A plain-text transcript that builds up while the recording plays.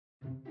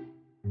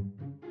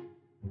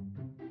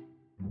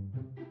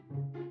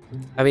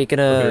Are we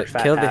gonna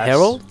kill the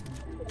herald?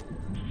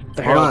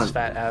 The herald's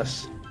fat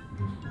ass.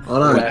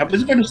 Hold on. What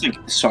happens if I just like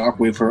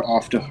shockwave her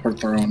off to her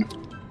throne?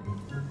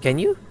 Can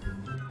you?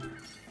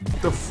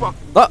 The fuck?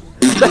 Oh.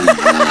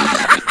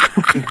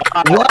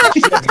 What?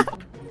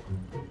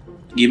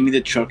 Give me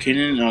the chuck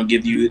cannon and I'll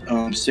give you 6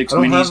 minis.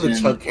 I don't have the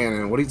and chug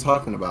cannon. What are you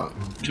talking about?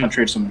 I'm trying to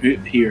trade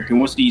someone. Here, who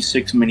wants to use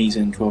 6 minis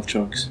and 12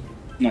 chugs?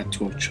 Not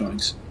 12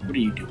 chugs. What are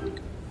you doing?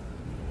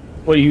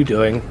 What are you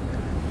doing?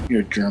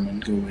 You're German.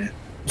 Go away.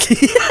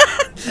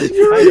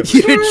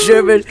 You're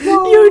German.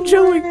 You're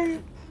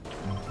German.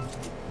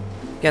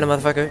 Get him,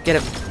 motherfucker.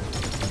 Get him.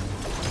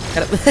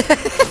 Get him.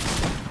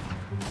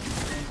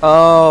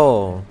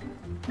 Oh.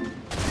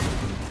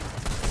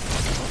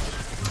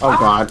 Oh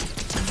god.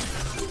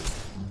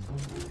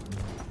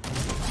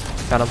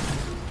 Got him.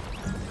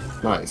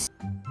 Nice.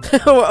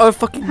 Oh,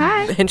 fucking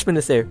henchman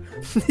is there.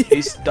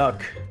 He's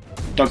stuck.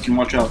 Duncan,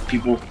 watch out,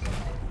 people.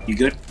 You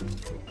good?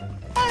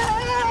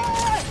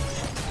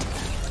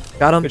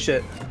 Got him. Good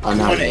shit. Oh,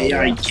 no, What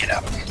AI, get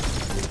out.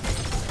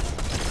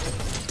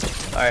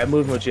 Alright, I'm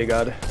moving with you,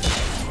 God.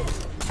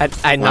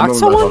 I knocked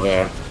someone?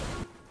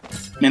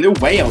 Man, they're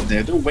way out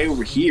there. They're way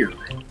over here.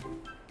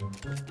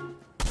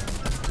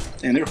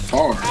 And they're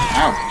far.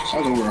 Ouch.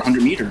 That was over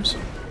 100 meters.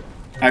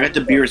 I got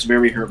the beers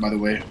very hurt, by the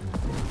way.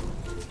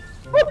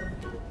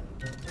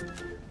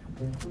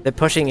 They're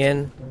pushing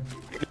in.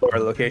 Our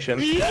location.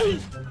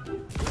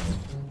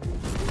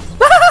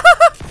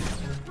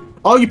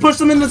 Oh, you pushed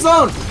them in the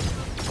zone!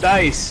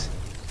 Nice.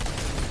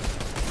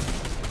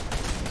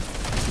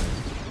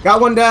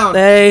 Got one down.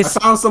 Nice.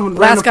 I found someone.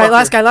 Last guy,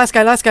 last guy, last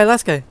guy, last guy,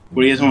 last guy.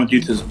 What do you guys want to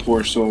do to this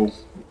poor soul?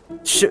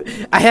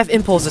 I have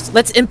impulses.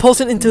 Let's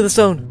impulse it into the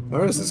zone.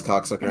 Where is this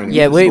cocksucker anyway?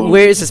 Yeah,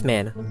 where is this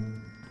man?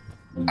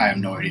 I have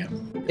no idea.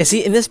 Is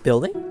he in this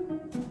building?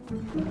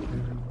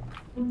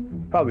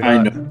 Probably I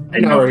not. know. I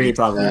know where he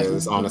probably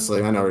is,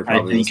 honestly. I know where he I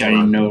probably is. think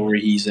I know where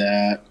he's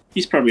at.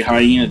 He's probably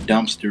hiding in a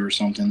dumpster or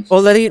something. Or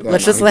let's no,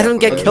 just he let him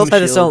get definitely killed by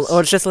the has zone. shields.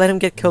 Or just let him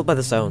get killed by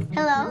the zone.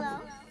 Hello.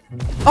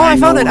 Oh, I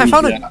found know it! I where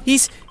found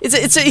he's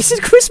it! at. He's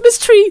a Christmas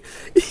tree!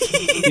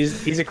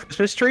 He's a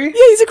Christmas tree? Yeah,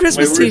 he's a Wait,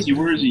 Christmas where tree. is he?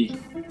 Where is he?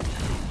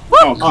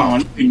 Oh, come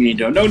on. You need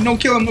to. No, no,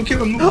 kill him. No,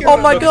 kill him. No, kill Oh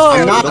him. my I'm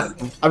god!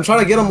 not. I'm trying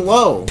to get him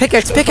low.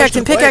 Pickaxe him, pickaxe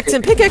him, pickaxe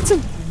him, pickaxe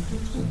him!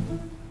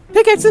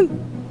 Pickaxe him!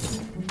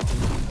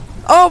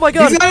 Oh my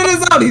god! He's not in his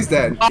zone. He's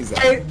dead. He's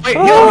dead. Wait,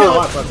 Oh.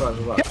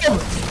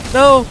 Watch.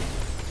 No!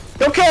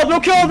 Don't kill him!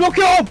 Don't kill him! Don't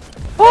kill him!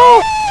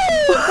 Oh!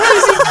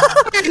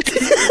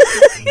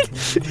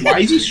 Why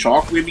is he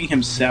shockwaving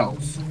himself?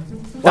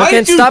 Why Duncan,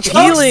 did you stop just-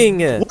 healing!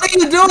 What are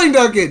you doing,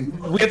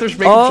 Duncan? We have to make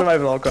him Oh.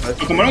 survive at all costs.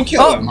 Come on, don't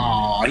kill Oh. him.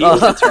 Aw, he was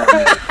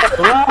determined.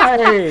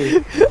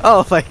 Right!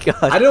 Oh my I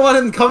god. didn't want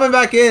him coming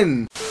back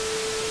in.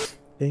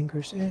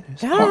 Fingers in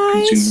his Cock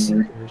Guys!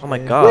 consumer. Oh my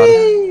god.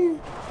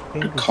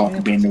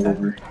 Cock bend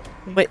over.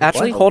 Wait,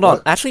 actually, What? hold on.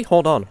 What? Actually,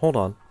 hold on. Hold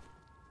on.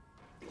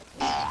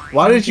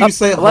 Why did you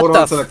say What hold the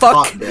on to the fuck?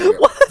 clock there?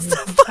 What the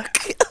fuck?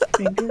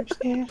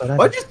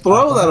 Why'd you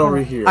throw that over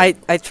here? I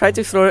tried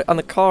to throw it on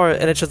the car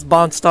and it just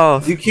bounced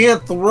off. You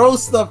can't throw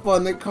stuff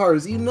on the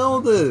cars. You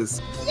know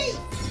this.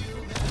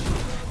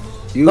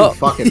 You Oh.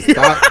 fucking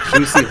fat,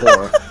 juicy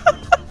whore.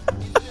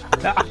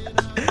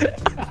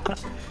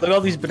 Look at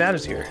all these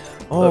bananas here.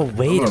 Oh,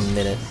 wait a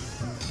minute.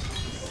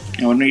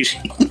 You know, what makes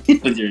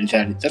with your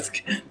intent?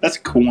 That's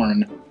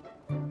corn.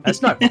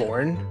 That's not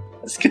corn.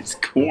 That's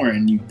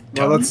corn. You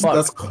No, dumb.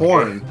 that's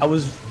corn. I'm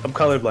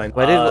colorblind.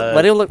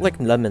 Why do it look like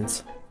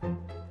lemons?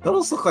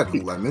 Those look like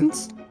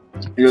lemons.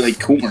 You're like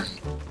corn.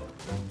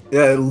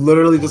 Yeah, it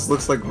literally just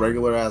looks like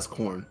regular ass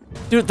corn.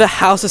 Dude, the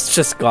house is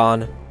just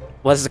gone.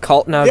 What is it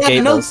called now? Yeah,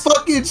 no Gables.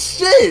 fucking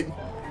shit.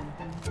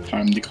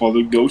 Time to call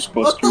the What the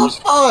Ghostbusters.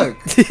 fuck?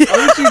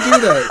 Why would you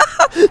do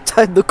that?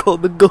 Time to call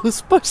the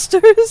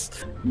Ghostbusters.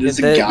 This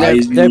They're-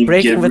 guy's they're name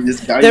breaking Giver- with- this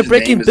guy's They're name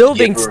breaking is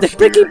buildings. Giver They're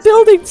breaking Affairs.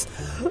 buildings.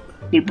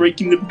 They're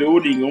breaking the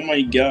building. Oh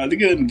my god!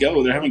 Look at them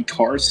go. They're having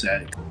car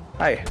sex.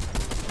 Hi.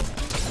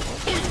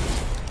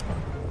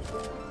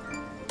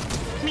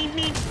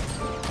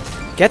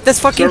 Get this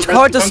fucking Sir,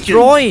 car Duncan.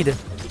 destroyed.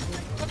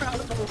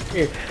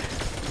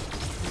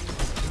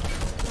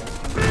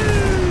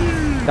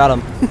 Got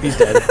him. He's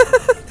dead.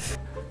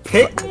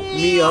 Pick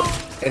me up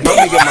and help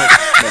me get my.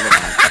 Never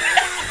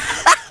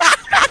mind.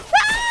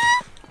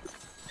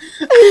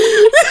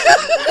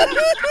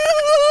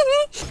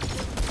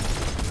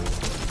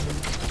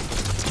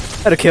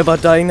 I don't care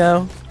about dying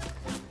now.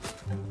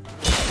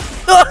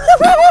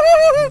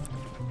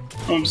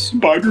 I'm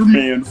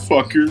Spider-Man,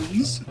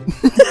 fuckers.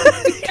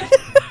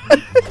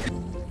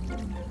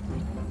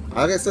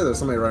 Like I said, there's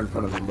somebody right in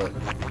front of him, but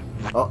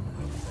oh,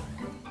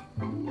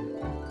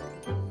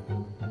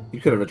 you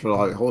could have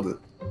tried to hold it.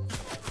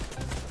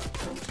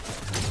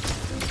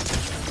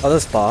 Are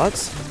those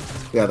bots?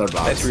 Yeah, they're Nice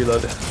bots.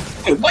 reload.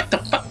 Wait, what the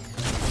fuck?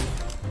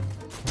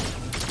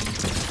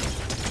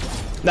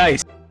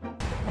 Nice.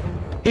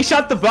 He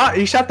shot the bot.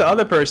 He shot the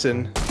other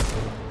person.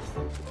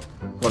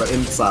 What an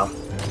insult.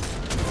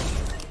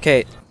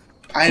 Okay,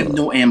 I have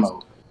no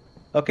ammo.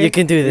 Okay. you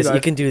can do this. reload.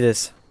 You can do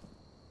this.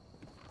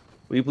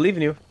 We believe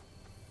in you.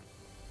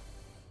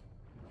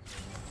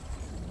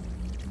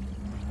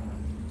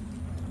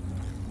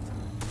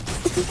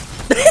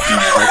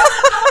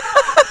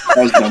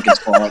 That was Duncan's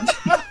fault.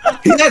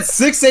 He had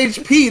 6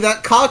 HP,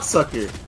 that cocksucker.